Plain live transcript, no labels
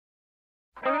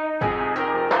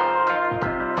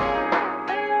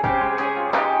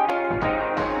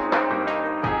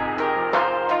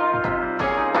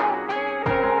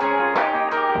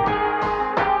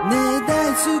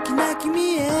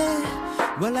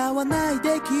笑わない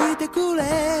で聞いてくれ、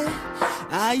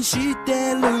愛し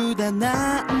てるだ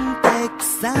なんて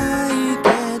臭いけ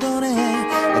どね。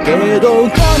だけどこの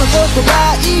言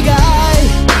葉以外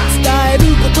伝える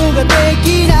ことがで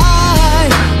きない。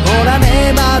ほら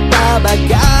ね、またばか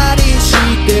りし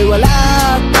て笑っ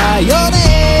たよね。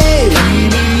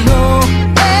君の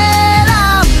選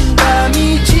んだ道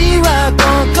はこ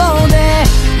こで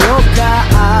よか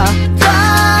った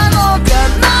のか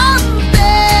なんて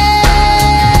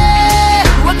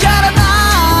わからな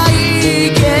い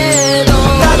けど、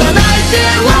ただ泣いて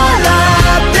笑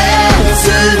って過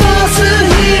ごす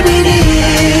日々に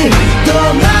隣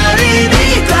に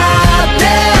立って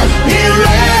いれ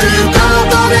るこ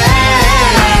とで、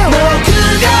僕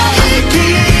が生き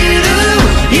る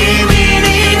意味に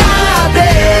なって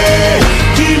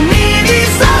君に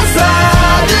捧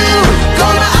ぐこ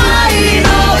の愛の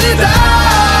歌。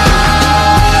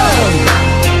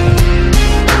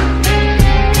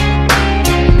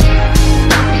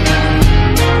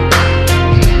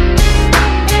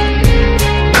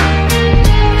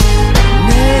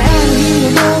ねえ、あの日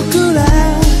の僕ら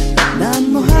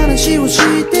何の話をし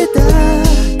てた？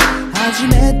初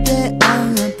めてあ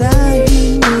なたに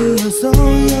よそよ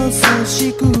そ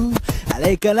しく、あ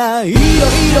れからいろい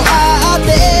ろあって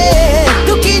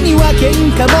時には喧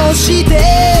嘩もして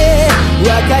分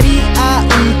かり合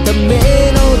うため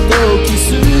の時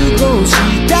過ごし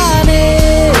たね。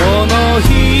この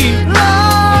広い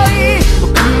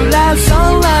僕ら空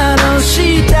の下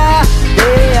出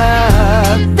会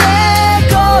って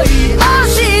恋を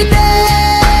して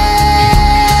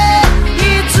い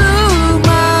つま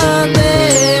で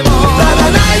もただ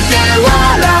泣いて笑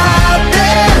って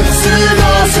過ご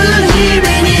す日々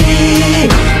に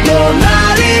隣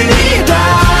に立っ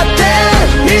て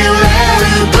いれ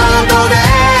ることで、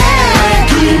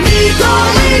君と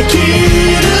生き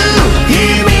る意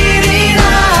味にな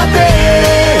って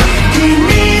君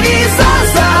に捧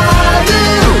ぐ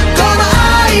この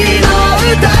愛の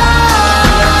歌。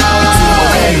いつも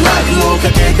迷惑をか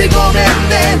けてごめん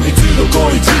ね、三つどこ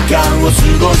い時間を過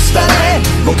ごしたね。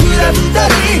僕ら二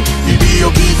人指を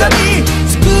刻み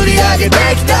作り上げて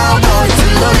きた思い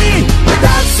募り、また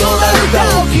そんな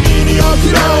歌を君に送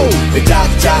ろう。めちゃく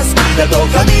ちゃ好きだと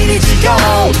紙に誓お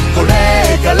う。これ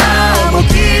からも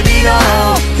君の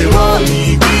手を握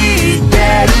って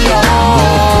る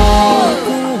よ。